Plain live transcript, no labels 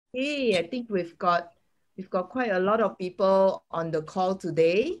Hey, I think we've got quite a lot of people on the call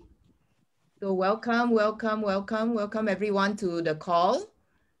today. So welcome everyone to the call.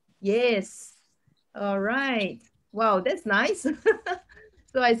 Yes. All right. Wow, that's nice.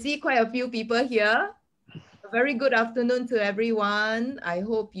 So I see quite a few people here. A very good afternoon to everyone. I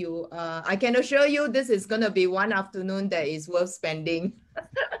hope I can assure you this is going to be one afternoon that is worth spending.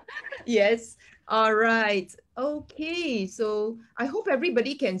 Yes. All right. Okay. So I hope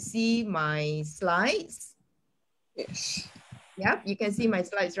everybody can see my slides. Yes. Yeah, you can see my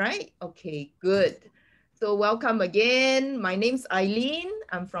slides, right? Okay, good. So welcome again. My name's Eileen.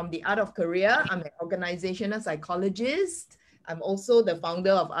 I'm from the Art of Career. I'm an organizational psychologist. I'm also the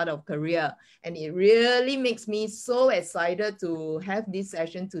founder of Art of Career. And it really makes me so excited to have this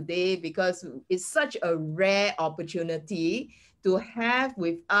session today because it's such a rare opportunity to have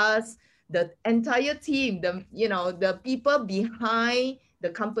with us the entire team, the people behind the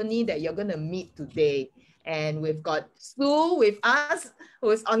company that you're going to meet today. And we've got Sue with us,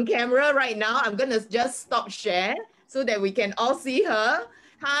 who's on camera right now. I'm going to just stop share so that we can all see her.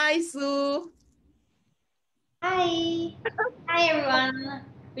 Hi, Sue. Hi. Hi, everyone.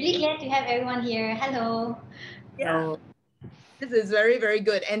 Really glad to have everyone here. Hello. Yeah. This is very, very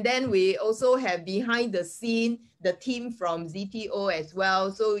good. And then we also have behind the scene, the team from ZTO as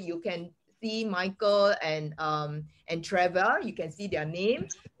well. So you can see Michael and Trevor. You can see their name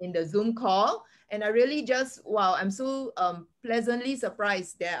in the Zoom call. And I really wow, I'm so pleasantly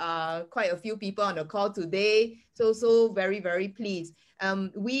surprised. There are quite a few people on the call today. So very, very pleased.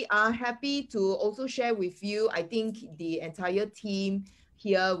 We are happy to also share with you, I think the entire team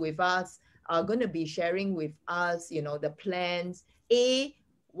here with us are going to be sharing with us, the plans.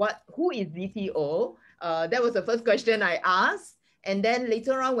 Who is ZTO? That was the first question I asked. And then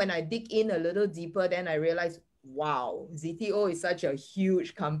later on, when I dig in a little deeper, then I realized, wow, ZTO is such a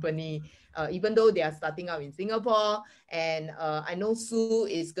huge company, even though they are starting out in Singapore. And I know Sue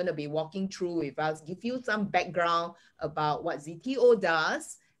is going to be walking through with us, give you some background about what ZTO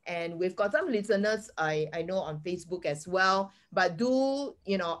does. And we've got some listeners, I know on Facebook as well, but do,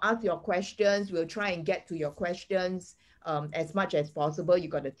 ask your questions. We'll try and get to your questions as much as possible. You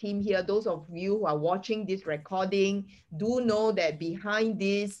got a team here. Those of you who are watching this recording, do know that behind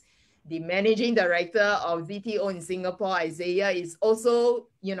this, the managing director of ZTO in Singapore, Isaiah, is also,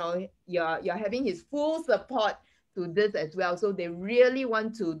 you're having his full support to this as well. So they really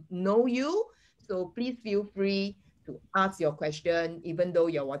want to know you. So please feel free to ask your question, even though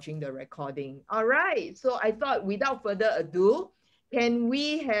you're watching the recording. All right. So I thought without further ado, can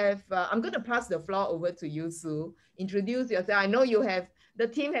we have, I'm going to pass the floor over to you, Sue. Introduce yourself. I know the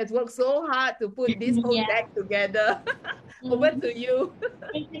team has worked so hard to put this whole Yeah. deck together. Over to you.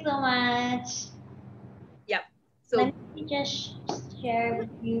 Thank you so much. Yep. Let So, me just share with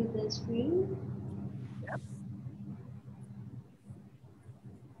you the screen. yep.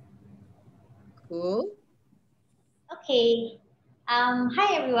 Cool. Okay.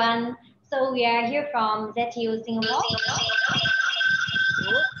 Hi, everyone. So we are here from ZTO Singapore.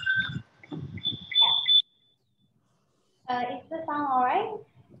 Cool. Is the sound all right?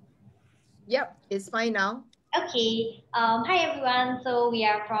 Yep, it's fine now. Okay. Hi, everyone. So we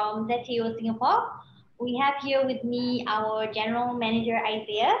are from ZTO Singapore. We have here with me our General Manager,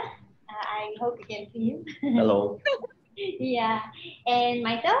 Isaiah. I hope you can see him. Hello. Yeah. And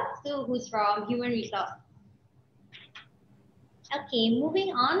myself, Sue, who's from Human Resource. Okay,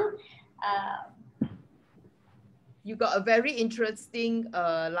 moving on. You got a very interesting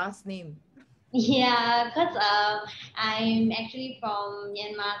last name. Yeah, because I'm actually from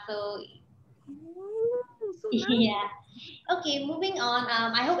Myanmar, so So nice. yeah. Okay, moving on.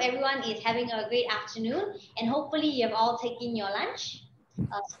 I hope everyone is having a great afternoon, and hopefully you have all taken your lunch.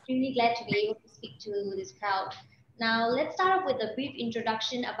 Extremely glad to be able to speak to this crowd. Now, let's start off with a brief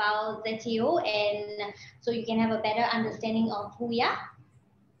introduction about ZTO, and so you can have a better understanding of who we are.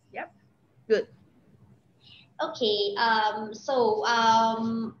 Yep. Good. Okay,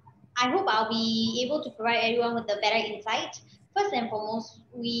 I hope I'll be able to provide everyone with a better insight. First and foremost,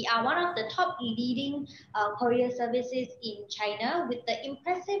 we are one of the top leading courier services in China with the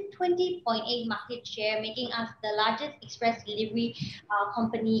impressive 20.8 market share, making us the largest express delivery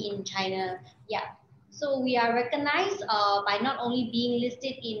company in China. Yeah. So we are recognized by not only being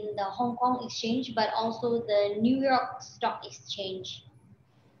listed in the Hong Kong Exchange, but also the New York Stock Exchange.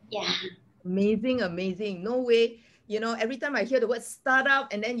 Yeah. Amazing, amazing. No way. Every time I hear the word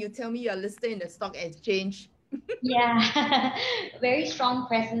startup and then you tell me you're listed in the stock exchange. Yeah, very strong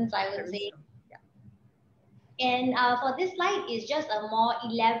presence, I would Very say. strong. Yeah. And for this slide is just a more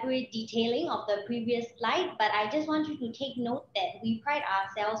elaborate detailing of the previous slide, but I just want you to take note that we pride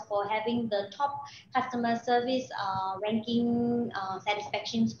ourselves for having the top customer service ranking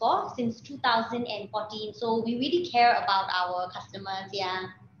satisfaction score since 2014. So we really care about our customers, yeah.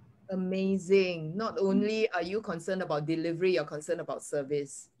 Amazing. Not only are you concerned about delivery, you're concerned about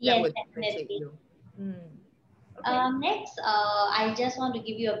service. That Yes, would differentiate definitely. you. Okay. Next, I just want to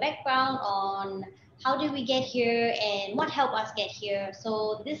give you a background on how did we get here and what helped us get here.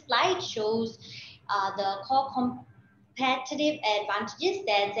 So this slide shows the core competitive advantages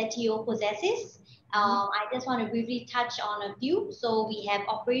that ZTO possesses. I just want to briefly touch on a few. So we have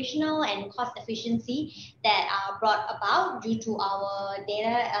operational and cost efficiency that are brought about due to our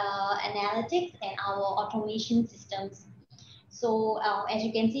data analytics and our automation systems. So as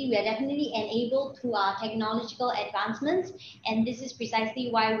you can see, we are definitely enabled through our technological advancements, and this is precisely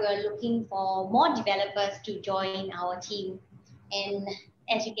why we're looking for more developers to join our team. And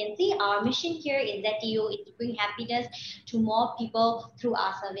as you can see, our mission here in ZTO is to bring happiness to more people through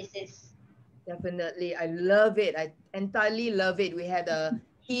our services. Definitely. I love it. I entirely love it. We had a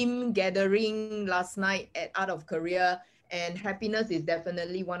team gathering last night at Out of Korea, and happiness is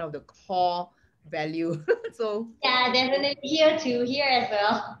definitely one of the core value. So Yeah, definitely here as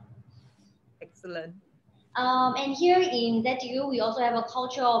well. excellent. And here in ZTU, we also have a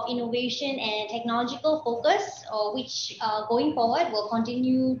culture of innovation and technological focus, which going forward will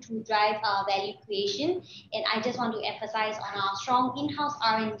continue to drive value creation. And I just want to emphasize on our strong in-house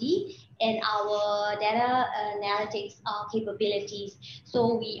R&D and our data analytics capabilities.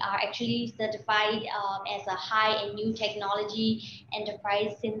 So we are actually certified as a high and new technology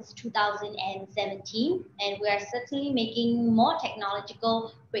enterprise since 2017. And we are certainly making more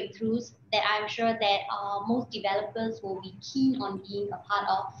technological breakthroughs that I'm sure that most developers will be keen on being a part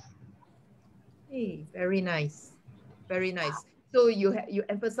of. Hey, very nice. Very nice. So you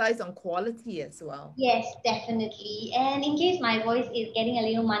emphasize on quality as well. Yes, definitely. And in case my voice is getting a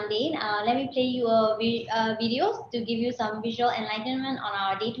little mundane, let me play you a video to give you some visual enlightenment on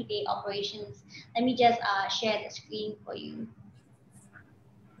our day-to-day operations. Let me just share the screen for you.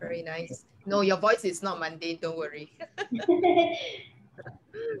 Very nice. No, your voice is not mundane, don't worry.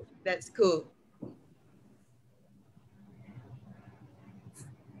 That's cool.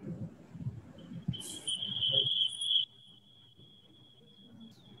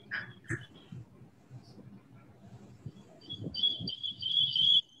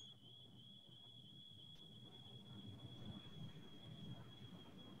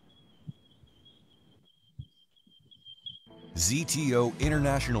 ZTO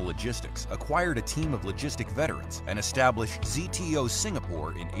International Logistics acquired a team of logistic veterans and established ZTO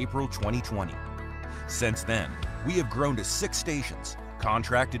Singapore in April 2020. Since then, we have grown to 6 stations,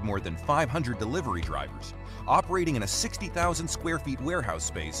 contracted more than 500 delivery drivers, operating in a 60,000 square feet warehouse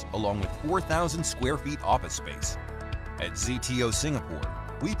space along with 4,000 square feet office space. At ZTO Singapore,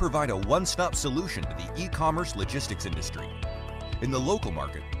 we provide a one-stop solution to the e-commerce logistics industry. In the local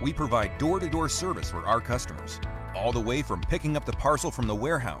market, we provide door-to-door service for our customers, all the way from picking up the parcel from the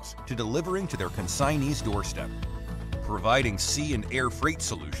warehouse to delivering to their consignee's doorstep. Providing sea and air freight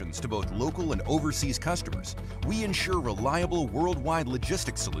solutions to both local and overseas customers, we ensure reliable worldwide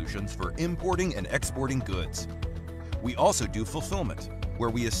logistics solutions for importing and exporting goods. We also do fulfillment, where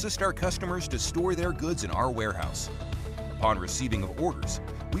we assist our customers to store their goods in our warehouse. Upon receiving of orders,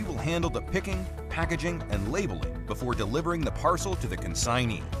 we will handle the picking, packaging, and labeling before delivering the parcel to the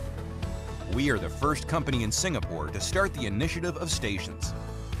consignee. We are the first company in Singapore to start the initiative of stations.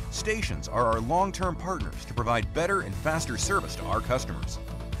 Stations are our long-term partners to provide better and faster service to our customers.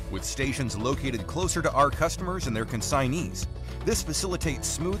 With stations located closer to our customers and their consignees, this facilitates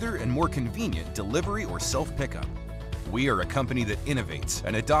smoother and more convenient delivery or self-pickup. We are a company that innovates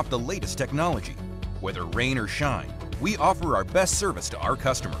and adopts the latest technology. Whether rain or shine, we offer our best service to our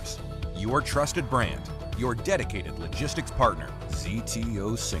customers. Your trusted brand, your dedicated logistics partner,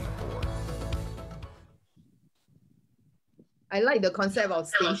 ZTO Singapore. I like the concept of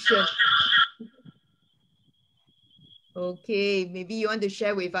station. Okay, maybe you want to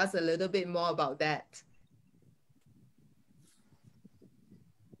share with us a little bit more about that.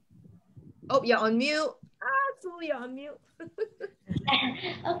 Oh, you're on mute. So you're on mute.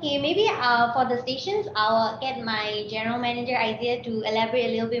 Okay, maybe for the stations, I'll get my general manager Isaiah to elaborate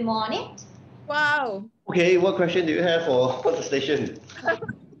a little bit more on it. Wow. Okay, what question do you have for the station?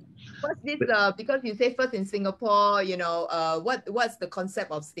 What's this? Because you say first in Singapore, you know, what's the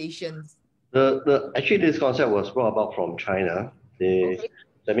concept of stations? Actually, this concept was brought about from China. The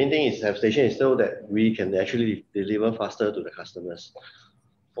main thing is have station is so that we can actually deliver faster to the customers.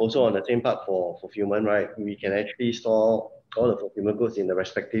 Also on the same part for fulfillment, right? We can actually store all the fulfillment goods in the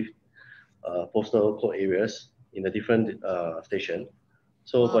respective postal code areas in the different station.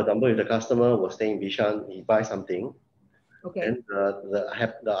 So for example, if the customer was staying in Bishan, he buys something, Okay. and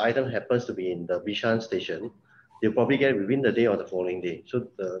the item happens to be in the Bishan station, they'll probably get it within the day or the following day. So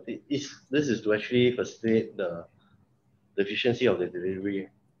this is to actually facilitate the efficiency of the delivery.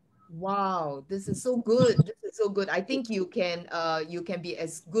 Wow, this is so good. This is so good. I think you can be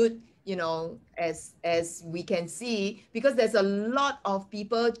as good, as we can see, because there's a lot of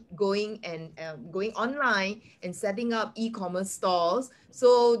people going and going online and setting up e-commerce stores.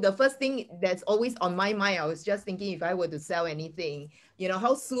 So the first thing that's always on my mind, I was just thinking, if I were to sell anything,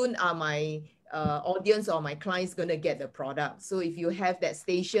 how soon are my audience or my clients going to get the product? So if you have that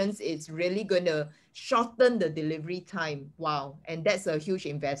stations, it's really going to shorten the delivery time. Wow. And that's a huge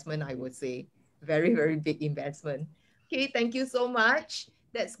investment, I would say. Very, very big investment. Okay, thank you so much.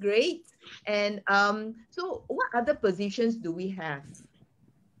 That's great. And so what other positions do we have?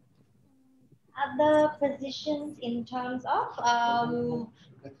 Other positions in terms of,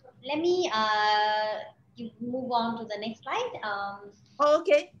 let me move on to the next slide. Oh,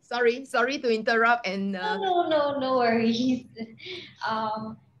 okay. Sorry to interrupt. And No worries.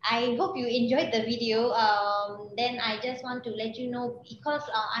 I hope you enjoyed the video. Then I just want to let you know, because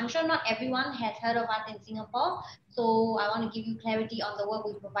I'm sure not everyone has heard of us in Singapore. So I want to give you clarity on the work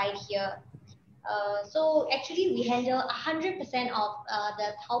we provide here. So actually, we handle 100% of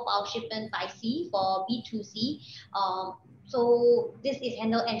the Taobao shipment by sea for B2C. So this is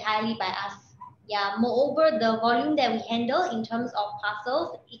handled entirely by us. Yeah. Moreover, the volume that we handle in terms of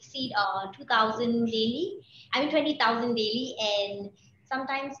parcels exceed 2,000 daily. 20,000 daily, and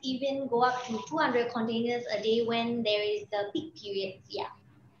sometimes even go up to 200 containers a day when there is the peak periods. Yeah.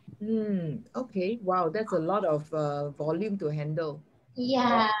 Okay. Wow, that's a lot of volume to handle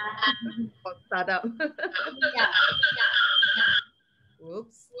Yeah. for startup. Yeah.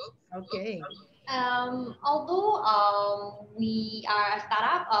 Whoops. Okay. Although we are a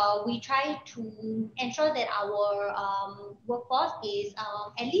startup, we try to ensure that our workforce is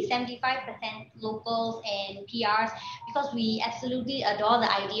at least 75% locals and PRs, because we absolutely adore the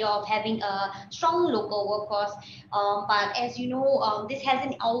idea of having a strong local workforce. But as you know, this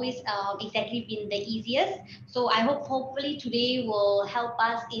hasn't always exactly been the easiest. So I hope hopefully today will help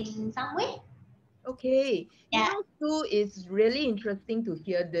us in some way. Okay. Yeah. Sue, it's really interesting to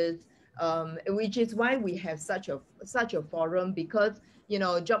hear this, which is why we have such a forum, because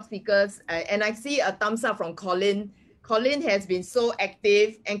job seekers, and I see a thumbs up from Colin. Colin has been so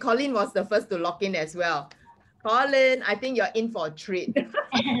active, and Colin was the first to log in as well. Colin, I think you're in for a treat.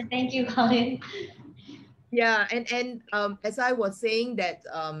 Thank you, Colin. Yeah, and as I was saying that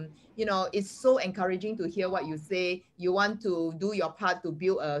it's so encouraging to hear what you say. You want to do your part to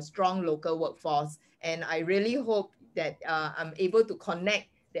build a strong local workforce, and I really hope that I'm able to connect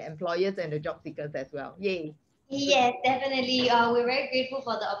the employers and the job seekers as well. Yay! Yes, definitely. We're very grateful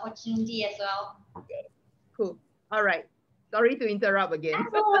for the opportunity as well. Cool. All right. Sorry to interrupt again.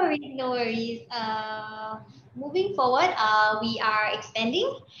 No worries, no worries. Moving forward, we are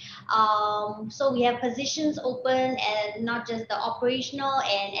expanding. So we have positions open at not just the operational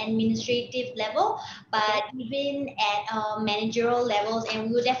and administrative level, but even at managerial levels. And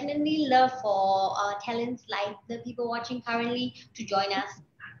we would definitely love for talents like the people watching currently to join us.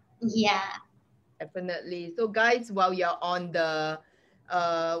 Yeah. Definitely. So guys, while you're on the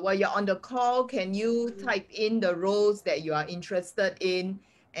call, can you type in the roles that you are interested in?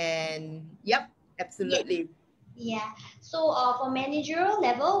 And yep, absolutely. Yeah. So for managerial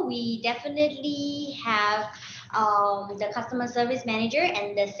level, we definitely have the customer service manager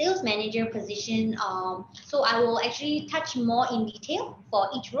and the sales manager position. So I will actually touch more in detail for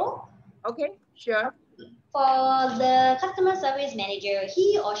each role. Okay, sure. For the customer service manager,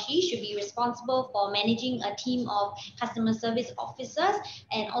 he or she should be responsible for managing a team of customer service officers,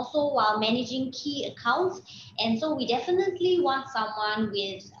 and also while managing key accounts. And so we definitely want someone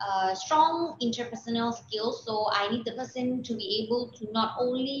with strong interpersonal skills. So I need the person to be able to not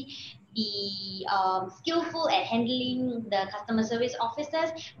only be skillful at handling the customer service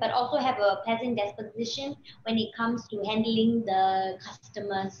officers, but also have a pleasant disposition when it comes to handling the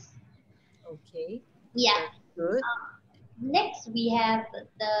customers. Okay. Yeah. That's good. Next we have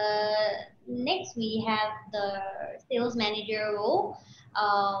the sales manager role.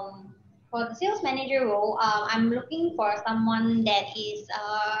 For the sales manager role, I'm looking for someone that is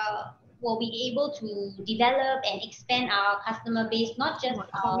will be able to develop and expand our customer base, not just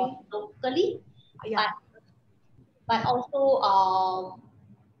locally, Yeah. but also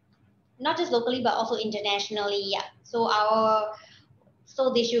not just locally but also internationally. Yeah. So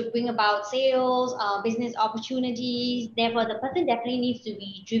So they should bring about sales, business opportunities. Therefore, the person definitely needs to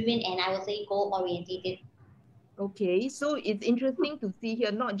be driven and I would say goal orientated. Okay, so it's interesting to see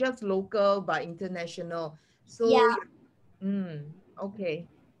here, not just local, but international. Yeah, So, okay,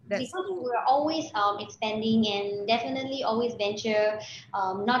 that's because cool. we're always expanding and definitely always venture,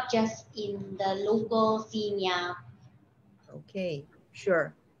 not just in the local scene. Yeah. Okay,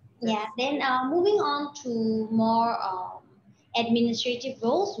 sure. Yeah, That's then moving on to more administrative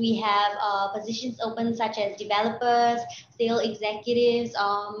roles, we have positions open such as developers, sales executives,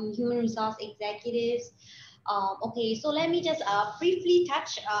 human resource executives. Okay, so let me just briefly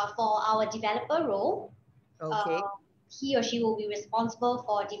touch for our developer role. okay. Uh, he or she will be responsible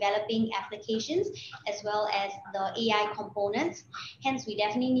for developing applications as well as the AI components. Hence, we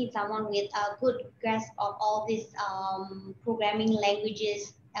definitely need someone with a good grasp of all these programming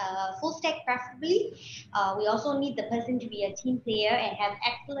languages, full stack preferably. We also need the person to be a team player and have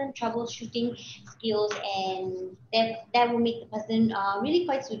excellent troubleshooting skills, and that will make the person really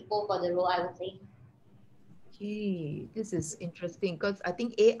quite suitable for the role, I would say. Okay, this is interesting because I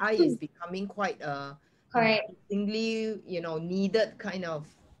think AI is becoming quite Correct. increasingly, needed kind of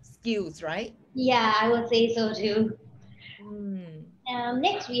skills, right? Yeah, I would say so too. Mm,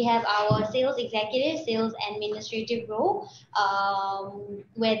 Next, we have our sales executive, sales administrative role,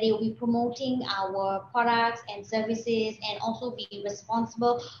 where they will be promoting our products and services and also be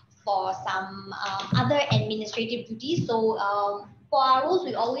responsible for some other administrative duties. So, for our roles,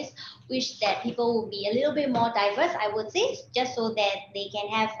 we always wish that people will be a little bit more diverse, I would say, just so that they can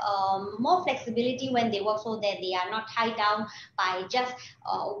have more flexibility when they work so that they are not tied down by just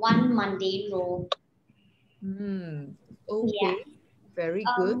one mundane role. mm, Yeah. okay, very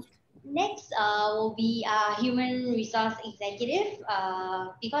good. Um, Next will be human resource executive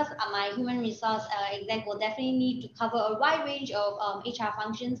because my human resource exec will definitely need to cover a wide range of HR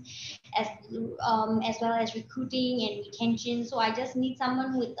functions as well as recruiting and retention. So I just need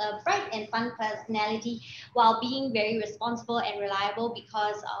someone with a bright and fun personality while being very responsible and reliable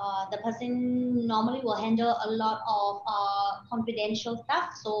because the person normally will handle a lot of confidential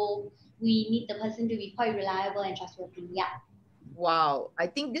stuff. So we need the person to be quite reliable and trustworthy. Yeah. Wow, I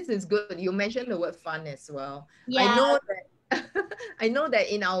think this is good. You mentioned the word fun as well. I Yeah, know that I know that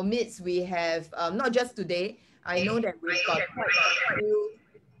in our midst we have not just today. I know that we've got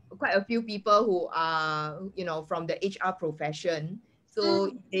quite a few people who are from the HR profession. So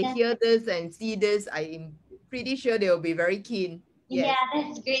if they that's, hear this and see this, I'm pretty sure they will be very keen. yeah, Yes,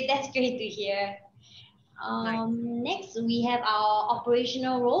 that's great. That's great to hear. nice. Next, we have our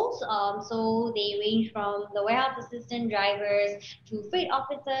operational roles. So they range from the warehouse assistant drivers to freight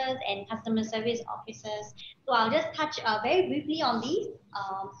officers and customer service officers. So I'll just touch very briefly on these.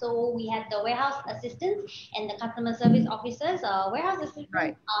 So we have the warehouse assistants and the customer service officers. Warehouse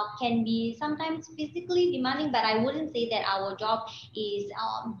Right. assistants can be sometimes physically demanding, but I wouldn't say that our job is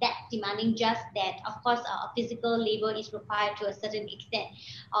that demanding. Just that, of course, physical labor is required to a certain extent.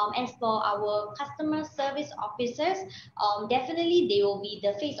 As for our customer service officers, definitely they will be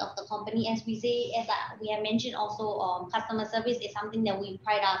the face of the company. As we say, as we have mentioned also, customer service is something that we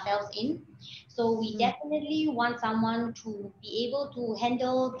pride ourselves in. So we Mm, definitely want someone to be able to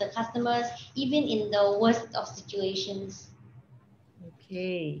handle the customers even in the worst of situations.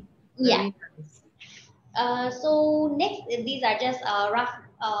 okay, Yeah. very nice. So next, these are just rough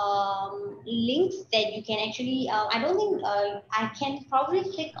links that you can actually. I don't think I can probably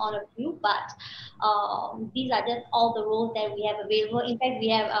click on a few, but these are just all the roles that we have available. In fact, we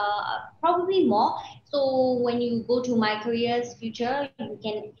have probably more. So when you go to My Careers Future, you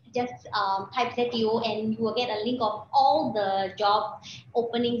can just type ZTO and you will get a link of all the job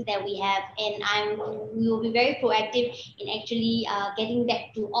openings that we have. And we will be very proactive in actually getting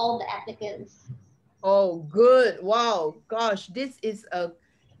back to all the applicants. Oh, good. Wow. Gosh, this is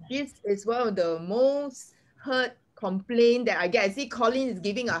one of the most heard complaint that I get. I see Colin is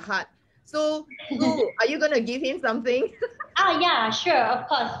giving a heart. So are you gonna give him something? Yeah, sure, of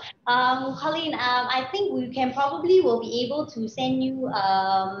course. Colleen, I think we can probably will be able to send you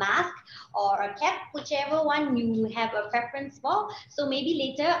a mask or a cap, whichever one you have a preference for. So maybe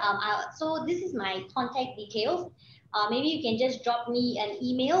later, so this is my contact details. Maybe you can just drop me an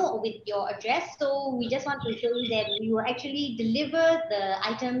email with your address. So we just want to show you that we will actually deliver the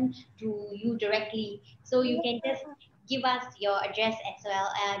item to you directly. So you can just give us your address as well.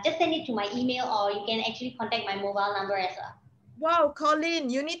 Just send it to my email, or you can actually contact my mobile number as well. Wow, Colin,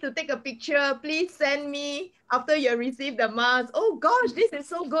 you need to take a picture. Please send me after you receive the mask. Oh gosh, this is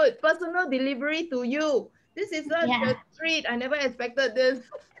so good. Personal delivery to you. This is such a Yeah. treat. I never expected this.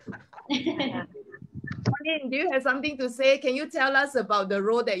 Colin, do you have something to say? Can you tell us about the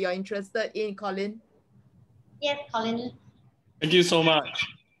role that you're interested in, Colin? Yes, Colin. Thank you so much.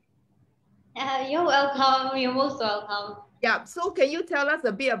 You're welcome. You're most welcome. Yeah, so can you tell us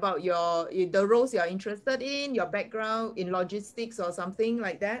a bit about the roles you're interested in, your background in logistics or something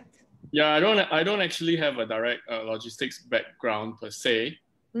like that? Yeah, I don't actually have a direct logistics background per se,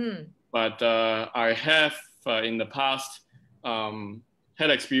 but I have in the past had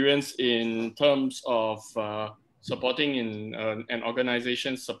experience in terms of supporting in an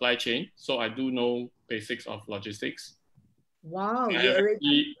organization's supply chain. So I do know basics of logistics. Wow,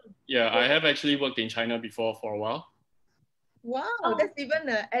 I have actually worked in China before for a while. Wow, that's even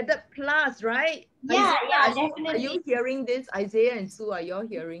an added plus, right? Yeah, Isaiah, definitely. Are you hearing this? Isaiah and Sue, are you all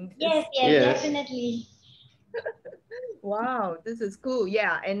hearing this? Yes, definitely. Wow, this is cool.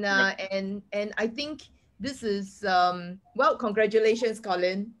 Yeah, and I think this is well, congratulations,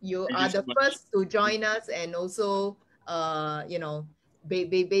 Colin. You are the first to join us, and also you know,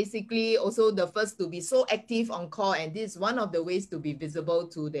 basically also the first to be so active on call, and this is one of the ways to be visible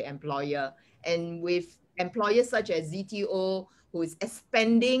to the employer. And with employers such as ZTO who is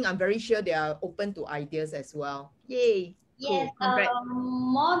expanding, I'm very sure they are open to ideas as well. Yay. Yes, cool.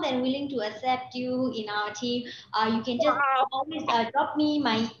 More than willing to accept you in our team. You can just always drop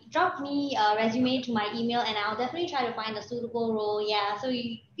me a resume to my email, and I'll definitely try to find a suitable role. Yeah, so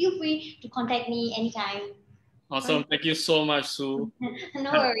you feel free to contact me anytime. Awesome, thank you so much, Sue.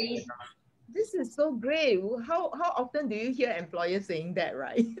 No worries. This is so great. How often do you hear employers saying that,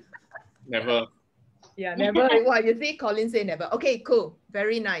 right? Never. Yeah, never. Wow, you see Colin say never. Okay, cool.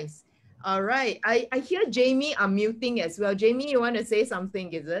 Very nice. All right. I hear Jamie unmuting as well. Jamie, you want to say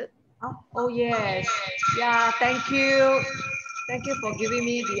something, is it? Oh yes. Yeah, thank you. Thank you for giving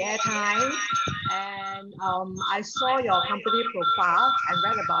me the airtime. And I saw your company profile and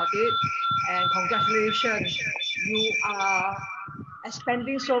read about it. And congratulations. You are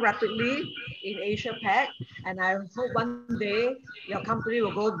expanding so rapidly in Asia Pac. And I hope one day your company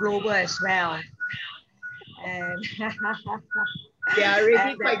will go global as well. And they are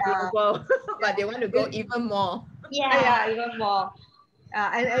already quite global, but they want to go even more. Yeah, even more.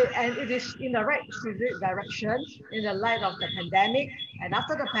 And it is in the right direction in the light of the pandemic. And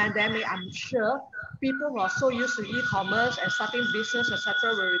after the pandemic, I'm sure people who are so used to e-commerce and starting business,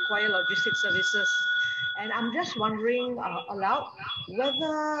 etc., will require logistics services. And I'm just wondering aloud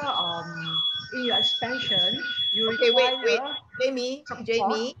whether in your expansion you require. Wait,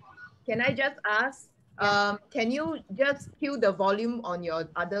 Jamie, can I just ask? Can you just cue the volume on your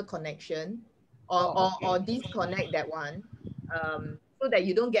other connection, or disconnect that one, so that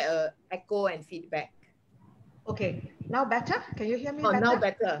you don't get a echo and feedback? Okay, now better? Can you hear me better? Now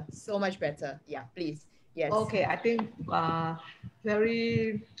better, so much better. Yeah, please. Yes. Okay, I think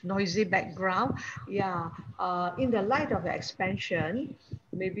very noisy background. Yeah, in the light of the expansion,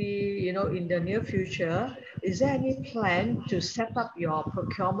 maybe, in the near future, is there any plan to set up your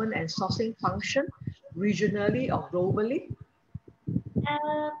procurement and sourcing function regionally or globally?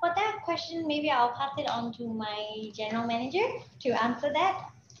 For that question, maybe I'll pass it on to my general manager to answer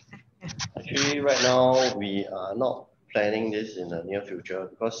that. Actually, right now, we are not planning this in the near future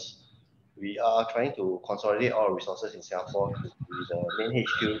because we are trying to consolidate our resources in Singapore to be the main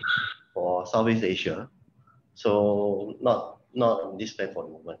HQ for Southeast Asia. So not in this plan for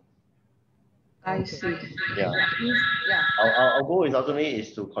the moment. I see. Yeah. Our goal is ultimately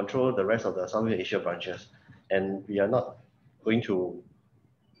to control the rest of the Southeast Asia branches, and we are not going to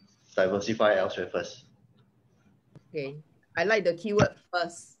diversify elsewhere first. Okay, I like the keyword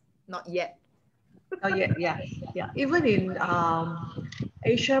first, not yet. Not yet, yeah. Even in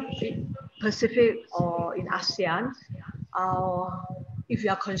Asia Pacific or in ASEAN, if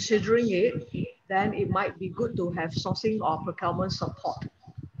you are considering it, then it might be good to have sourcing or procurement support.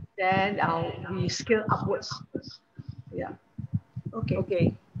 Then we scale upwards. Yeah.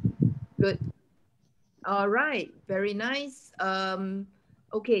 Okay. Good. All right. Very nice.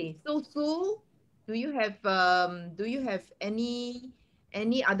 Okay. So Sue, do you have any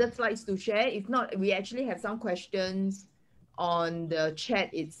other slides to share? If not, we actually have some questions on the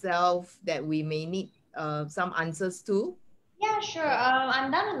chat itself that we may need some answers to. Yeah, sure. I'm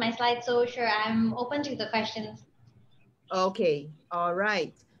done with my slides, so sure, I'm open to the questions. Okay. All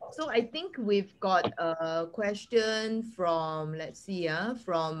right. So I think we've got a question from, let's see,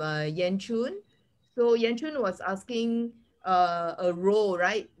 from Yan Chun. So Yan Chun was asking a role,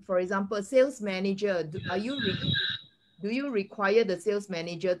 right? For example, sales manager. Do you require the sales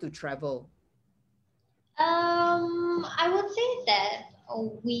manager to travel? I would say that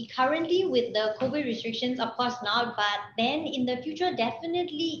We currently, with the COVID restrictions, of course not, but then in the future,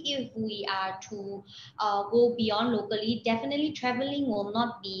 definitely if we are to go beyond locally, definitely traveling will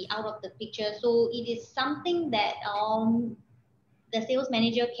not be out of the picture. So it is something that the sales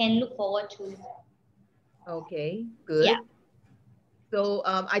manager can look forward to. Okay, good. Yeah. So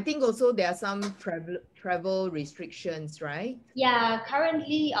I think also there are some travel restrictions, right? Yeah,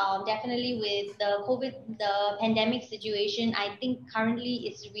 currently, definitely with the COVID, the pandemic situation, I think currently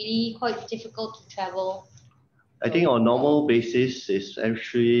it's really quite difficult to travel. I think on normal basis is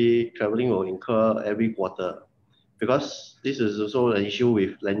actually traveling will incur every quarter, because this is also an issue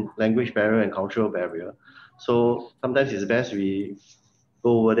with language barrier and cultural barrier. So sometimes it's best we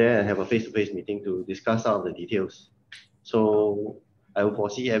go over there and have a face-to-face meeting to discuss some of the details. So I will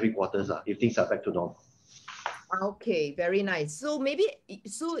foresee every quarter if things are back to normal. Okay, very nice. So maybe,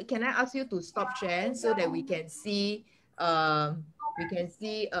 so can I ask you to stop share so that we can see a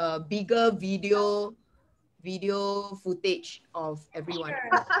bigger video footage of everyone.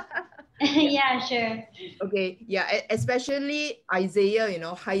 Sure. Yeah, sure. Okay, yeah, especially Isaiah, you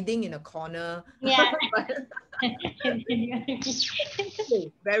know, hiding in a corner. Yeah. Okay,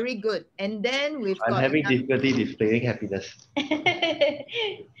 very good. And then we've I'm got having difficulty displaying happiness.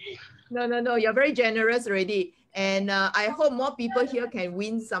 No, you're very generous already. And I hope more people here can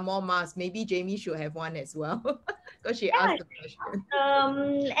win some more masks. Maybe Jamie should have one as well, because she asked the question.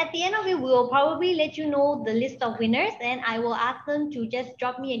 At the end of it, we'll probably let you know the list of winners, and I will ask them to just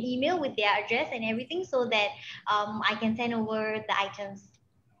drop me an email with their address and everything so that I can send over the items.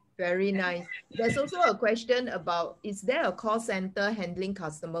 Very nice. There's also a question about, is there a call center handling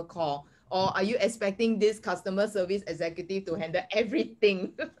customer call, or are you expecting this customer service executive to handle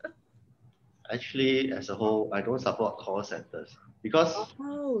everything? Actually, as a whole, I don't support call centers, because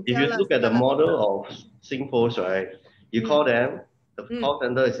if tell you us, look at the tell us. model of SingPost, right? You call them, the call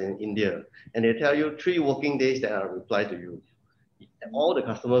center is in India, and they tell you 3 working days that I'll reply to you. All the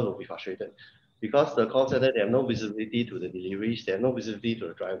customers will be frustrated, because the call center, they have no visibility to the deliveries, they have no visibility to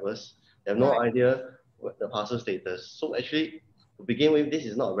the drivers, they have no idea what the parcel status. So actually, to begin with, this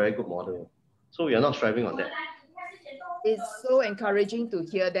is not a very good model. So we are not striving on that. It's so encouraging to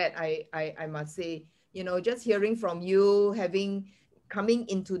hear that, I must say. You know, just hearing from you, coming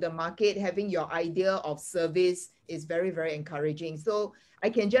into the market, having your idea of service is very, very encouraging. So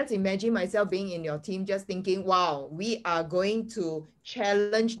I can just imagine myself being in your team, just thinking, wow, we are going to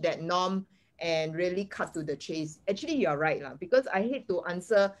challenge that norm and really cut to the chase. Actually, you're right, because I hate to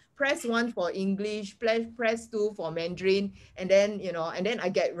answer, press 1 for English, press 2 for Mandarin, and then, you know, and then I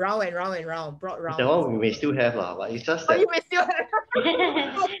get round and round and round, brought round. That one we may still have, but it's just that you may still have.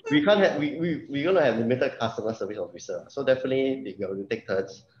 we can't have, we're going to have limited customer service officer. So definitely they will take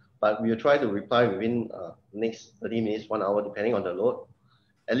turns, but we'll try to reply within next 30 minutes, 1 hour, depending on the load,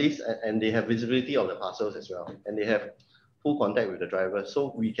 at least, and they have visibility of the parcels as well. And they have full contact with the driver,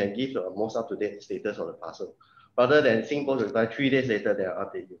 so we can give the most up-to-date status of the parcel, rather than SingPost reply 3 days later, they'll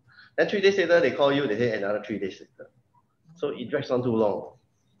update you. Then 3 days later, they call you, they say another 3 days later. So it drags on too long.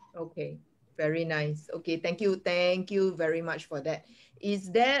 Okay, very nice. Okay, thank you very much for that.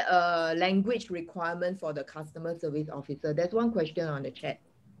 Is there a language requirement for the customer service officer? There's one question on the chat.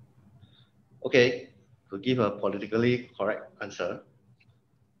 Okay, to give a politically correct answer,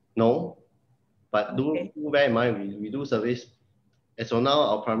 no. But do bear in mind, we do service. As of now,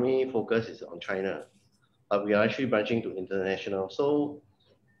 our primary focus is on China, but we are actually branching to international. So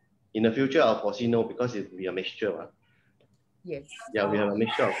in the future, I'll foresee no, because it will be a mixture. Yes. Yeah, we have a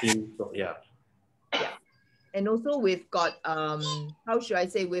mixture of teams. So yeah. Yeah. And also we've got, how should I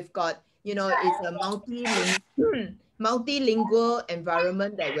say, we've got, you know, it's a multilingual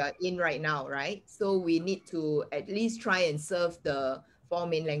environment that we are in right now, right? So we need to at least try and serve the 4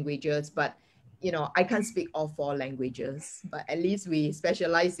 main languages, but you know, I can't speak all 4 languages, but at least we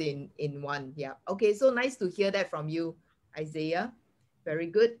specialize in one. Yeah. Okay. So nice to hear that from you, Isaiah. Very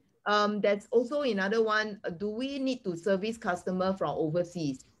good. That's also another one. Do we need to service customer from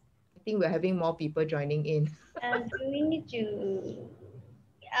overseas? I think we're having more people joining in. Do we need to?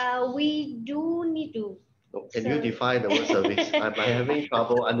 We do need to. Can you define the word service? I'm having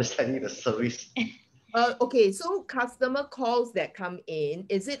trouble understanding the service. Okay, so customer calls that come in,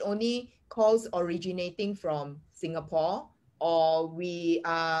 is it only calls originating from Singapore, or we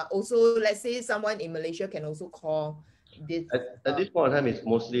are also, let's say someone in Malaysia can also call this? At this point in time, it's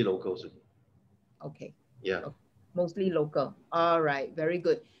mostly locals. Okay. Yeah. Okay. Mostly local. All right, very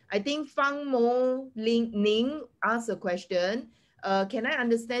good. I think Fang Mo Ning asked a question. Can I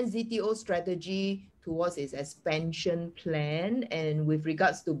understand ZTO strategy towards its expansion plan and with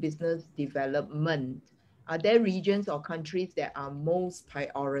regards to business development? Are there regions or countries that are most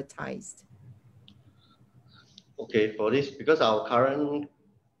prioritized? Okay, for this, because our current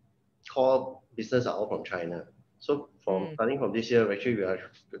core business are all from China. So starting from this year, actually we are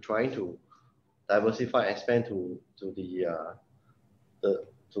trying to diversify, expand to the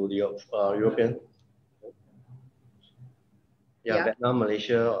European, Vietnam,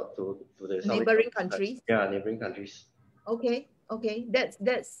 Malaysia, to the neighboring countries. Yeah, neighboring countries. Okay, that's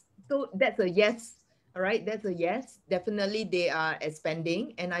a yes. All right, that's a yes. Definitely they are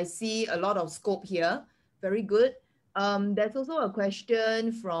expanding, and I see a lot of scope here. Very good. There's also a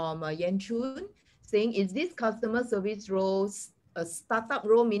question from Yan Chun saying, is this customer service role a startup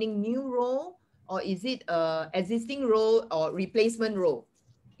role, meaning new role, or is it a existing role or replacement role?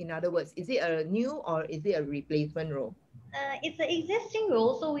 In other words, is it a new or is it a replacement role? It's an existing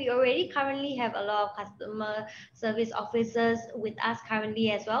role, so we already currently have a lot of customer service officers with us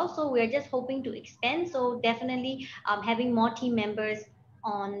currently as well. So we're just hoping to expand. So definitely having more team members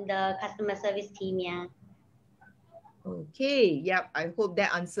on the customer service team, yeah. Okay, yep. I hope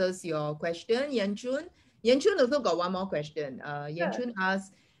that answers your question, Yan Chun. Yan Chun also got one more question. Yan Chun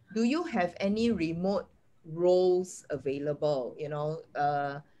asks, do you have any remote roles available? You know,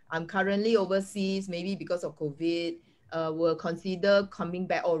 I'm currently overseas, maybe because of COVID, will consider coming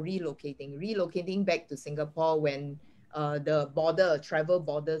back or relocating back to Singapore when the travel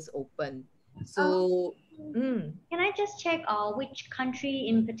borders open. So, can I just check which country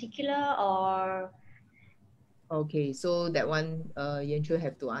in particular, or? Okay, so that one, Yan Chun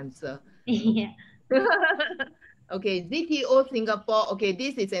have to answer. Yeah. Okay, ZTO Singapore. Okay,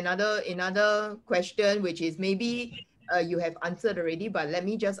 this is another question, which is maybe you have answered already, but let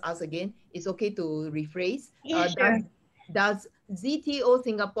me just ask again. It's okay to rephrase. Yeah, sure. Does ZTO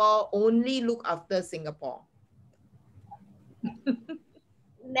Singapore only look after Singapore?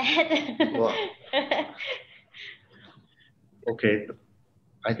 Okay,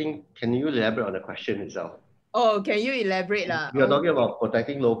 I think, can you elaborate on the question itself? Oh, can you elaborate? You're talking about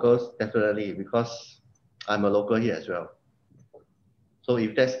protecting locals, definitely, because I'm a local here as well. So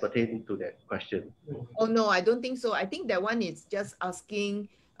if that's pertaining to that question. Oh, no, I don't think so. I think that one is just asking,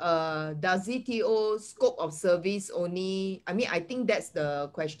 does ZTO scope of service only, I mean, I think that's the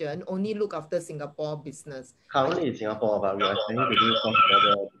question, only look after Singapore business. Currently in Singapore, but we are planning to do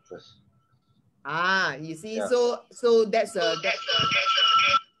cross-border business. Ah, you see, yeah. So that's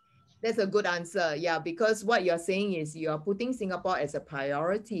a good answer. Yeah, because what you're saying is you are putting Singapore as a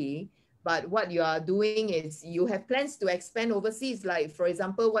priority, but what you are doing is you have plans to expand overseas, like for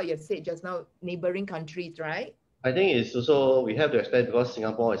example, what you said just now, neighboring countries, right? I think it's also, we have to expand because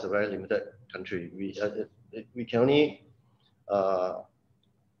Singapore is a very limited country. We can only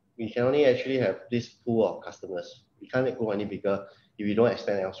actually have this pool of customers. We can't go any bigger if we don't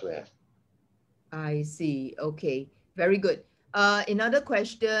expand elsewhere. I see. Okay, very good. Another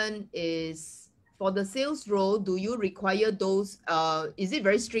question is, for the sales role, do you require those, is it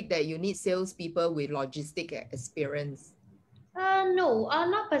very strict that you need salespeople with logistic experience? No,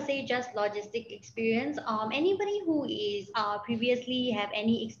 not per se just logistic experience. Anybody who is previously have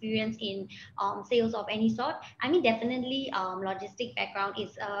any experience in sales of any sort, I mean, definitely logistic background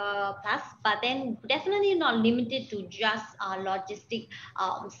is a plus, but then definitely not limited to just logistic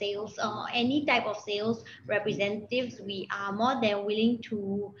sales. Any type of sales representatives, we are more than willing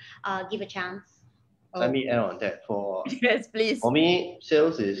to give a chance. Let me add on that. Yes, please. For me,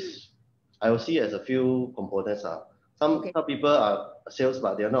 sales is, I will see as a few components. Some people are sales,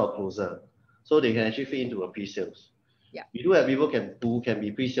 but they are not a closer. So they can actually fit into a pre-sales. Yeah. We do have people who can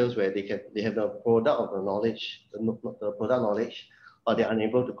be pre-sales where they have the product of the knowledge, the product knowledge, but they're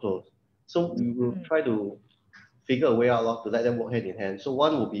unable to close. So we will try to figure a way out to let them work hand in hand. So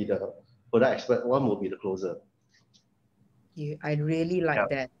one will be the product expert, one will be the closer. Yeah, I really like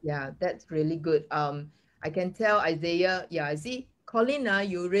that. Yeah, that's really good. I can tell Isaiah. Yeah, I see Colin.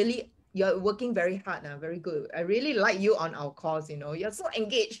 You're working very hard. Very good. I really like you on our calls. You know, you're so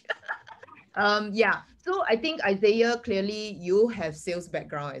engaged. Yeah. So I think Isaiah, clearly you have sales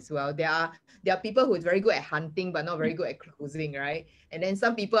background as well. There are people who is very good at hunting but not very good at closing, right? And then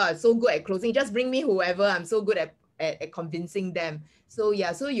some people are so good at closing. Just bring me whoever. I'm so good at convincing them. So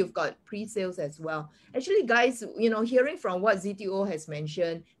yeah, so you've got pre-sales as well. Actually, guys, you know, hearing from what ZTO has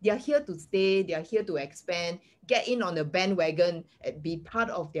mentioned, they are here to stay, they are here to expand, get in on the bandwagon, be part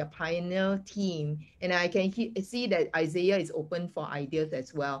of their pioneer team. And I can see that Isaiah is open for ideas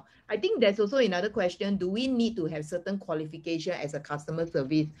as well. I think there's also another question. Do we need to have certain qualification as a customer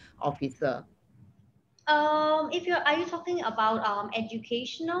service officer? Are you talking about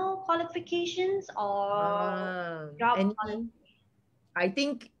educational qualifications or job qualifications? I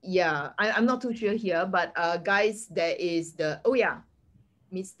think, yeah, I'm not too sure here, but guys, there is the, oh yeah,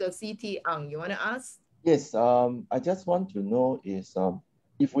 Mr. CT Ang, you want to ask? Yes, I just want to know is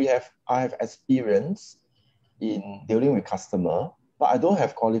if I have experience in dealing with customer, but I don't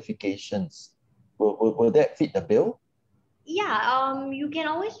have qualifications. Will that fit the bill? Yeah, you can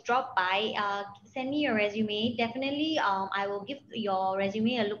always drop by, send me your resume. Definitely, I will give your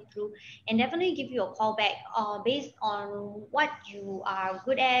resume a look through and definitely give you a call back based on what you are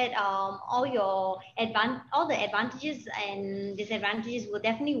good at. All the advantages and disadvantages will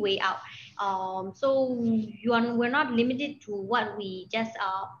definitely weigh out. So we're not limited to what we just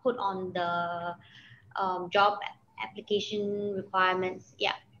put on the job application requirements.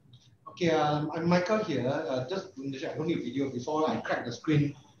 Yeah. Okay, I'm Michael here. Just to I don't need video before I crack the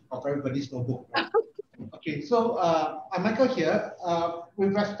screen of everybody's notebook. Right? Okay, so I'm Michael here.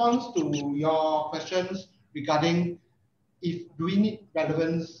 With response to your questions regarding do we need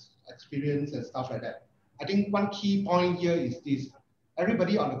relevance, experience, and stuff like that. I think one key point here is this.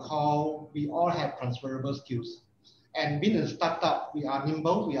 Everybody on the call, we all have transferable skills. And being a startup, we are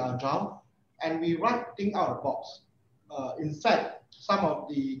nimble, we are agile, and we write things out of the box. In fact, some of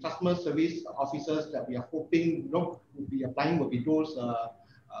the customer service officers that we are hoping will be applying will be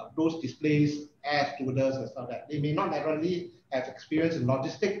those displays, air stewardess and stuff like that. They may not necessarily have experience in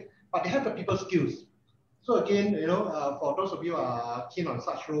logistics, but they have the people skills. So again, for those of you who are keen on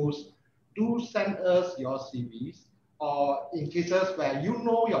such roles, do send us your CVs, or in cases where you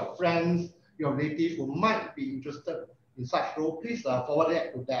know your friends, your relatives who might be interested in such role, please forward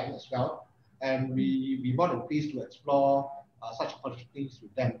that to them as well. And we more than pleased to explore such opportunities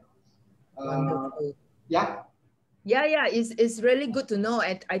with them. Wonderful. Yeah. Yeah, it's really good to know.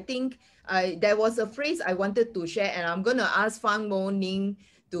 And I think there was a phrase I wanted to share, and I'm going to ask Fang Mo Ning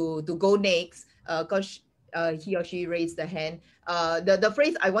to go next because he or she raised the hand. The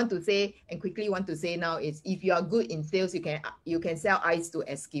phrase I want to say and quickly want to say now is, if you are good in sales, you can sell ice to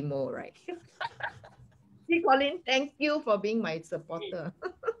Eskimo, right? See, Colin, thank you for being my supporter.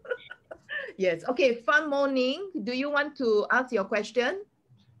 Yes. Okay, Fun Morning, do you want to ask your question?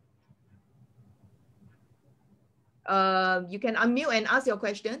 You can unmute and ask your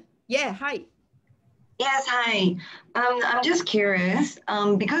question. Yeah, hi. Yes, hi. I'm just curious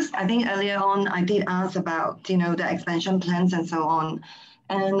because I think earlier on I did ask about, the expansion plans and so on.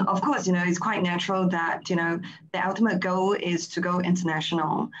 And of course, it's quite natural that, the ultimate goal is to go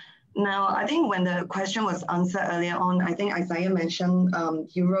international. Now, I think when the question was answered earlier on, I think Isaiah mentioned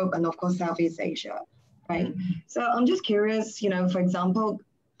Europe and of course, Southeast Asia, right? So I'm just curious, for example,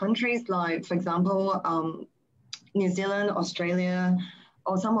 countries like, for example, New Zealand, Australia,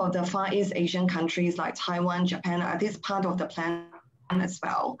 or some of the Far East Asian countries like Taiwan, Japan, are this part of the plan as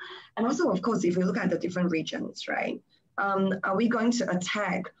well? And also, of course, if we look at the different regions, right? Are we going to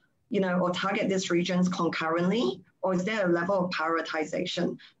attack, or target these regions concurrently? Or is there a level of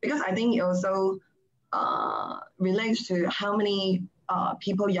prioritization? Because I think it also relates to how many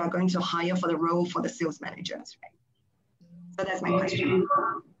people you are going to hire for the role for the sales managers, right? So that's my question.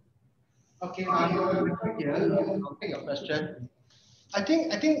 Okay, I'll take your question. I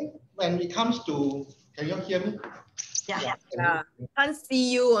think when it comes to, can you hear me? Yeah. Can't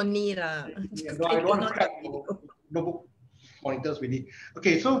see you only lah. No, I don't want to crack notebook monitors really.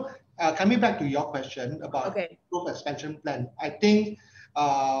 Okay, so coming back to your question about growth expansion plan, I think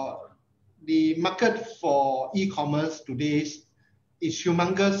the market for e-commerce today is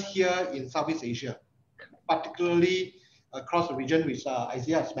humongous here in Southeast Asia, particularly across the region which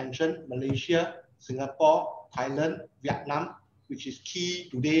Isaiah has mentioned, Malaysia, Singapore, Thailand, Vietnam, which is key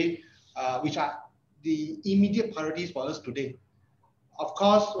today, which are the immediate priorities for us today. Of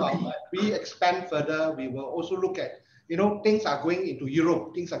course, as we expand further, we will also look at, things are going into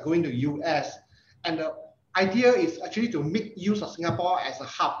Europe, things are going to US, and the idea is actually to make use of Singapore as a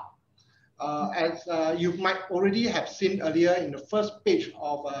hub. As you might already have seen earlier in the first page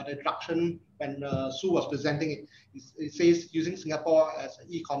of the introduction when Sue was presenting it, it says using Singapore as an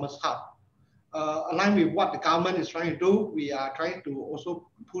e-commerce hub. Aligned with what the government is trying to do, we are trying to also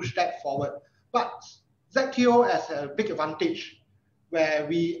push that forward. But ZTO has a big advantage where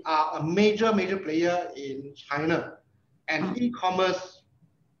we are a major player in China, and e-commerce,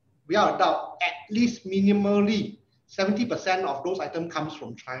 without a doubt, at least minimally 70% of those items comes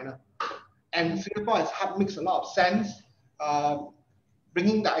from China. And Singapore as hub makes a lot of sense,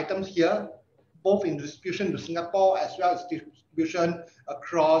 bringing the items here, both in distribution to Singapore as well as distribution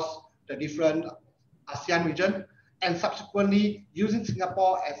across the different ASEAN region, and subsequently using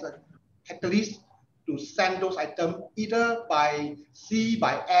Singapore as a catalyst to send those items either by sea,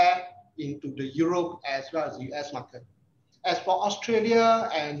 by air, into the Europe as well as the US market. As for Australia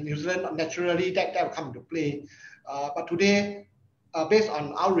and New Zealand, naturally that will come into play. But today, based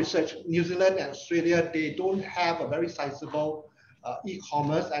on our research, New Zealand and Australia, they don't have a very sizable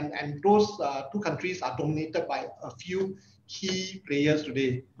e-commerce, and those two countries are dominated by a few key players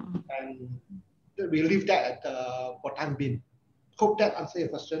today. And we leave that at for time being. Hope that answers your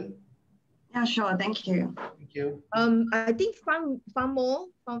question. Yeah, sure. Thank you. Thank you. I think Famo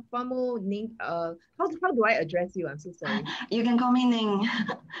Ning. How do I address you? I'm so sorry. You can call me Ning.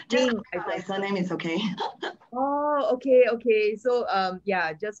 Just Ning, my surname is okay. Oh, okay. So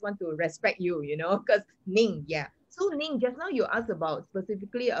yeah, just want to respect you, because Ning, yeah. So Ning, just now you asked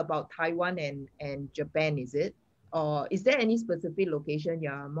specifically about Taiwan and Japan, is it? Or is there any specific location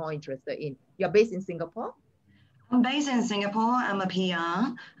you're more interested in? You're based in Singapore? I'm based in Singapore. I'm a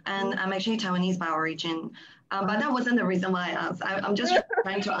PR, and I'm actually Taiwanese by origin. But that wasn't the reason why I asked. I'm just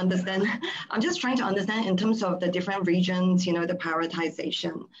trying to understand. I'm just trying to understand in terms of the different regions, the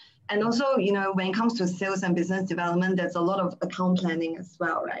prioritization. And also, when it comes to sales and business development, there's a lot of account planning as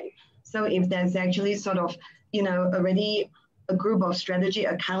well, right? So if there's actually sort of, already a group of strategy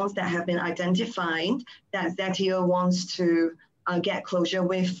accounts that have been identified that ZTO wants to get closure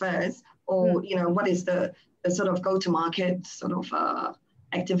with first, or, what is the sort of go-to-market sort of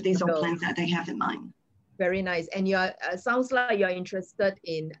activities or plans that they have in mind. Very nice. And you're sounds like you're interested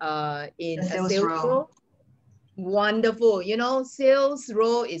in a sales role. Wonderful. Sales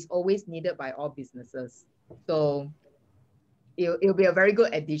role is always needed by all businesses. So it'll be a very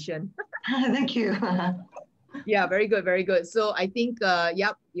good addition. Thank you. Yeah, very good. So I think,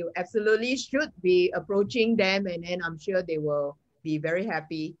 yep, you absolutely should be approaching them, and then I'm sure they will be very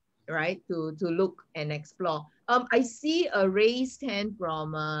happy, right, to look and explore. I see a raised hand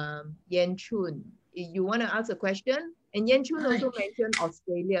from Yan Chun. You want to ask a question? And Yan Chun also mentioned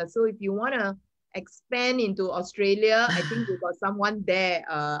Australia. So if you want to expand into Australia, I think we've got someone there,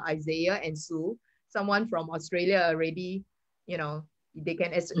 Isaiah and Sue, someone from Australia already, you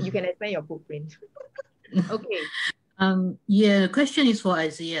can expand your footprint. Okay. Yeah, the question is for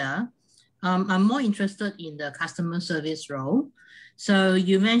Isaiah. I'm more interested in the customer service role. So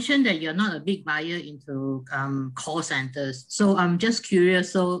you mentioned that you're not a big buyer into call centers. So I'm just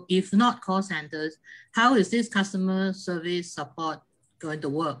curious. So if not call centers, how is this customer service support going to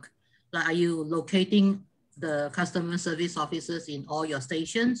work? Like, are you locating the customer service officers in all your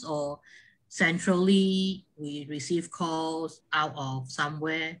stations, or centrally we receive calls out of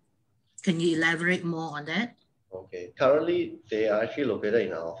somewhere? Can you elaborate more on that? Okay, currently they are actually located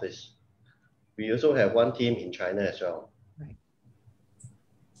in our office. We also have one team in China as well. Right.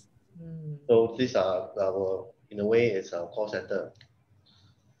 So these are in a way, it's our call center.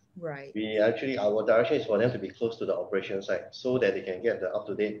 Right. Our direction is for them to be close to the operation site so that they can get the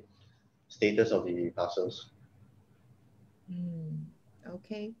up-to-date status of the parcels.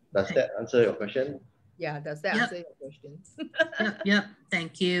 Okay. Does that answer your question? Yeah, does that answer your question? Yep.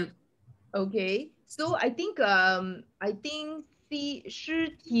 Thank you. Okay. So I think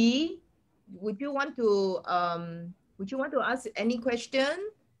Shiti, would you want to ask any question?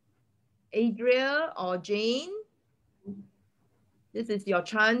 Adria or Jane? This is your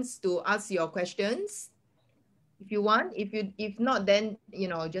chance to ask your questions. If you want, if not, then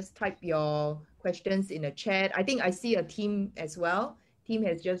just type your questions in the chat. I think I see a team as well. Team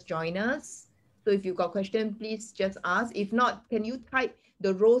has just joined us. So if you've got question, please just ask. If not, can you type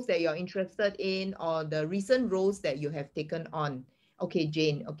the roles that you're interested in or the recent roles that you have taken on? Okay,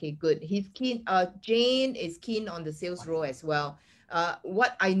 Jane. Okay, good. He's keen. Jane is keen on the sales role as well.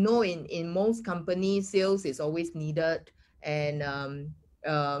 What I know in most companies, sales is always needed, and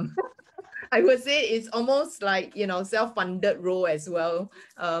I would say it's almost like self-funded role as well,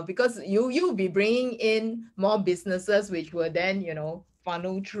 because you'll be bringing in more businesses, which will then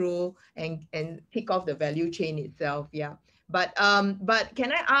funnel through and kick off the value chain itself. Yeah, but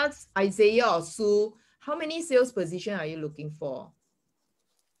can I ask Isaiah or Sue, how many sales positions are you looking for?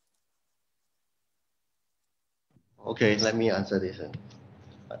 Okay, let me answer this.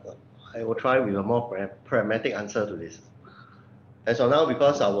 I will try with a more pragmatic answer to this. As of now,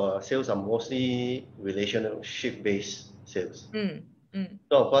 because our sales are mostly relationship-based sales. So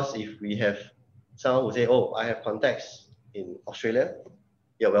of course, if we have someone who say, oh, I have contacts in Australia,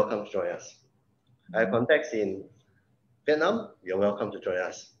 you're welcome to join us. I have contacts in Vietnam, you're welcome to join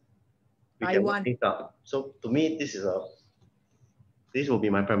us. We can work things out. So to me, this will be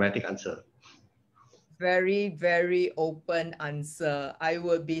my pragmatic answer. Very, very open answer. I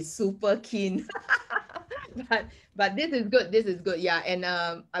would be super keen. But this is good. This is good. Yeah. And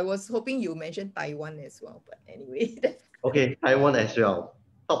I was hoping you mentioned Taiwan as well. But anyway. Okay, Taiwan as well.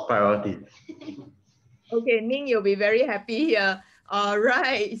 Top priority. Okay, Ning, you'll be very happy here. All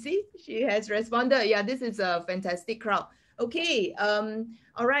right, see, she has responded. Yeah, this is a fantastic crowd. Okay,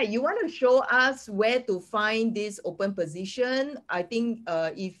 all right, you want to show us where to find this open position? I think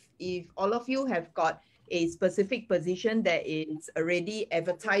if all of you have got a specific position that is already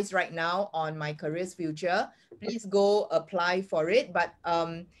advertised right now on My Careers Future, please go apply for it. But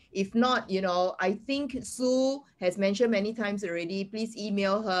if not, you know, I think Sue has mentioned many times already, please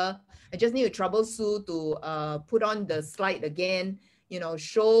email her. I just need to trouble Sue to put on the slide again, you know,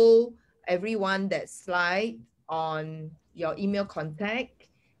 show everyone that slide on your email contact.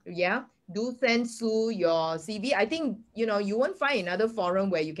 Yeah, do send Sue your CV. I think, you know, you won't find another forum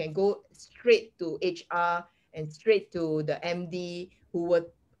where you can go straight to HR and straight to the MD who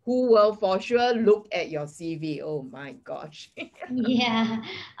will for sure look at your CV. Oh my gosh. Yeah.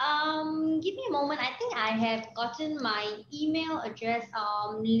 Give me a moment. I think I have gotten my email address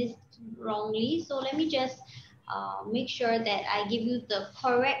listed wrongly. So let me just make sure that I give you the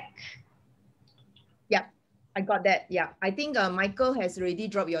correct. Yeah, I got that. Yeah, I think Michael has already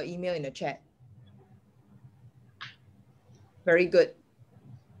dropped your email in the chat. Very good.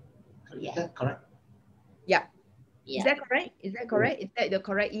 Is that correct? Yeah. Yeah. Is that correct? Is that correct? Is that the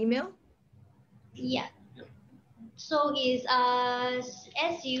correct email? Yeah. So it's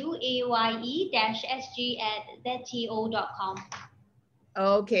suaye-sg@zto.com.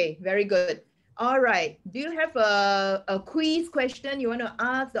 Okay, very good. All right. Do you have a quiz question you want to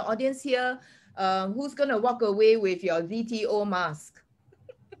ask the audience here? Who's going to walk away with your ZTO mask?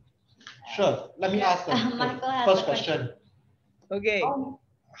 Sure. Let me ask the first question. Okay.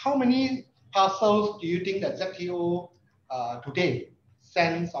 How many parcels do you think that ZTO today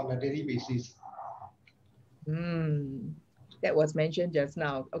sends on a daily basis? That was mentioned just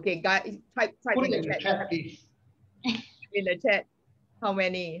now. Okay, guys, type Put in it in the chat, please. In the chat. How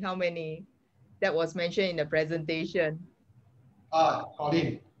many? That was mentioned in the presentation.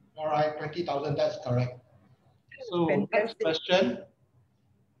 Colin. All right, 20,000, that's correct. So next question.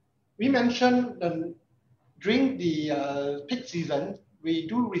 We mentioned during the peak season, we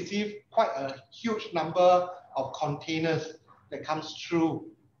do receive quite a huge number of containers that comes through.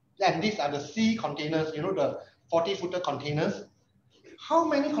 And these are the sea containers, you know, the 40-footer containers. How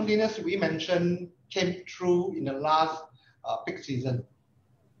many containers we mentioned came through in the last peak season?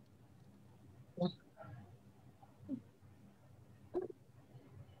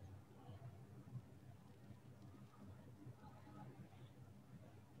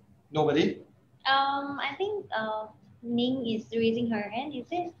 Nobody? I think Ning is raising her hand, is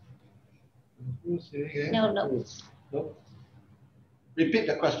it? No. Nope. Repeat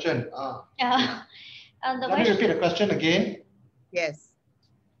the question. Let me repeat the question again. Yes.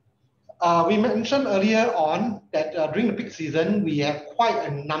 We mentioned earlier on that during the peak season, we have quite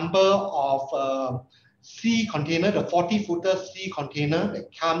a number of sea container, the 40-footer sea container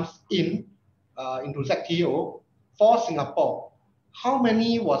that comes in into ZTO for Singapore. How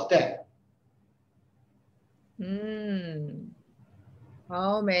many was that?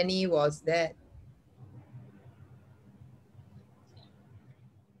 How many was that?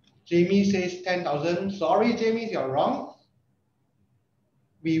 Jamie says 10,000. Sorry, Jamie, you're wrong.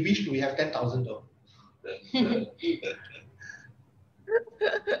 We wish we have 10,000 though.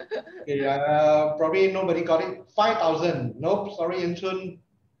 Okay, probably nobody got it. 5,000. Nope, sorry, Yunchun.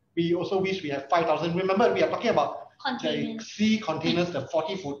 We also wish we have 5,000. Remember, we are talking about the sea containers, the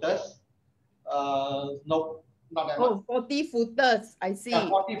 40-footers. Nope, not that much. 40-footers. I see. Yeah,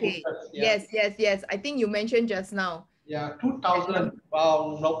 40-footers. Yeah. Yes. I think you mentioned just now. Yeah, 2,000.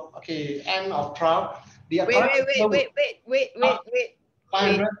 Wow, nope. Okay, end of trial. Wait.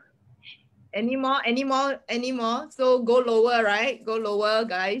 500. Any more? So go lower, right? Go lower,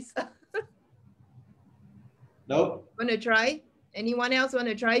 guys. Nope. Want to try? Anyone else want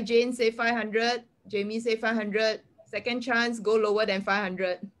to try? Jane say 500. Jamie say 500. Second chance, go lower than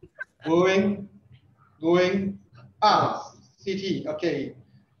 500. Going. CT. Okay.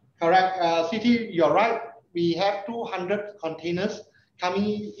 Correct. CT, you're right. We have 200 containers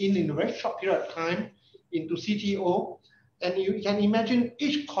coming in a very short period of time into CTO. And you can imagine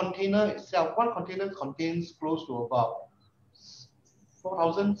each container itself, one container contains close to about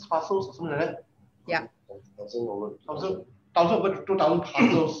 4,000 parcels or something like that. Yeah. 1,000 over 2,000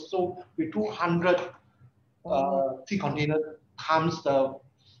 parcels. So with 200 sea containers times the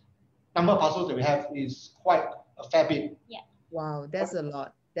number of parcels that we have is quite a fair bit. Yeah. Wow, that's a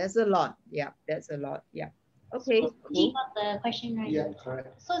lot. Yeah, that's a lot. Yeah. Okay. So CT got the question right. Yeah,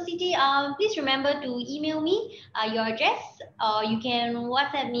 correct. So CT, please remember to email me your address, or you can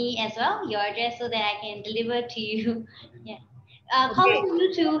WhatsApp me as well your address so that I can deliver to you. Yeah. Colin,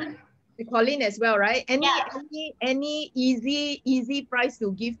 you too. Colin as well, right? Any easy price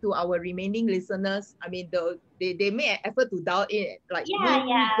to give to our remaining listeners? I mean, they made an effort to dial in, like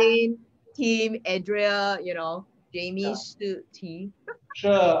Jane, Tim, Adria, you know, Jamie, T.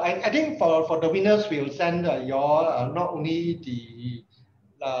 Sure. I think for the winners, we'll send not only the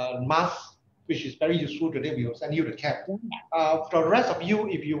mask, which is very useful today, we will send you the cap. For the rest of you,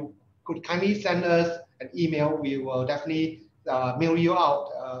 if you could kindly send us an email, we will definitely mail you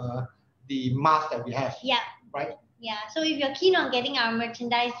out the mask that we have. Yeah. Right? Yeah. So if you're keen on getting our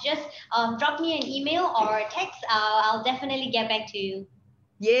merchandise, just drop me an email or a text. I'll definitely get back to you.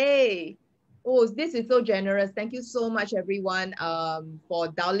 Yay. Oh, this is so generous. Thank you so much, everyone, for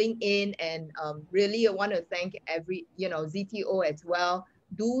dialing in, and really I want to thank ZTO as well.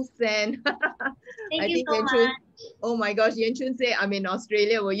 Do send. Thank you so much. Oh my gosh, Yan Chun say, I'm in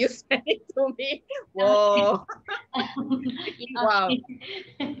Australia. Will you send it to me? Whoa. Wow.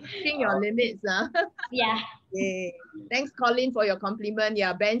 Pushing your limits. Yeah. Yay. Thanks, Colin, for your compliment.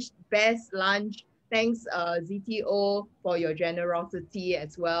 Yeah, best lunch. Thanks, ZTO, for your generosity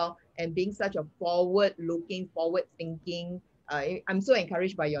as well, and being such a forward-looking, forward-thinking. I'm so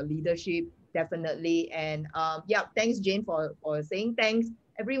encouraged by your leadership, definitely. And yeah, thanks, Jane, for saying thanks.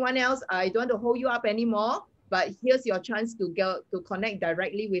 Everyone else, I don't want to hold you up anymore, but here's your chance to connect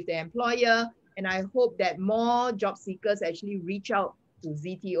directly with the employer. And I hope that more job seekers actually reach out to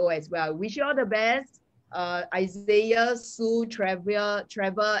ZTO as well. Wish you all the best. Isaiah, Sue, Trevor,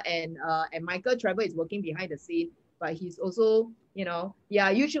 and Michael. Trevor is working behind the scene, but he's also,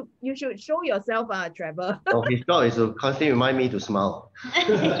 yeah, you should show yourself, Trevor. Oh, his job is to constantly remind me to smile.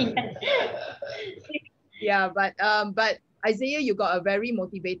 Yeah, but Isaiah, you got a very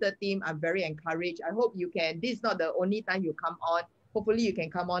motivated team. I'm very encouraged. I hope you can. This is not the only time you come on. Hopefully you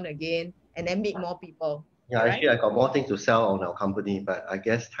can come on again and then meet more people. Yeah, right? Actually, I got more things to sell on our company, but I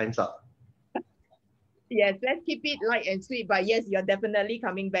guess time's up. Yes, let's keep it light and sweet. But yes, you're definitely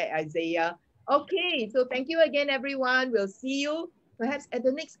coming back, Isaiah. Okay, so thank you again, everyone. We'll see you perhaps at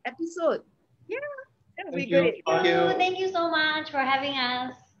the next episode. Yeah, that'll be great. Thank you so much for having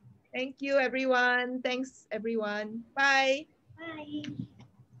us. Thank you, everyone. Thanks, everyone. Bye.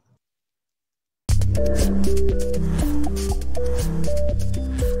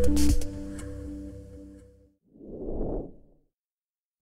 Bye.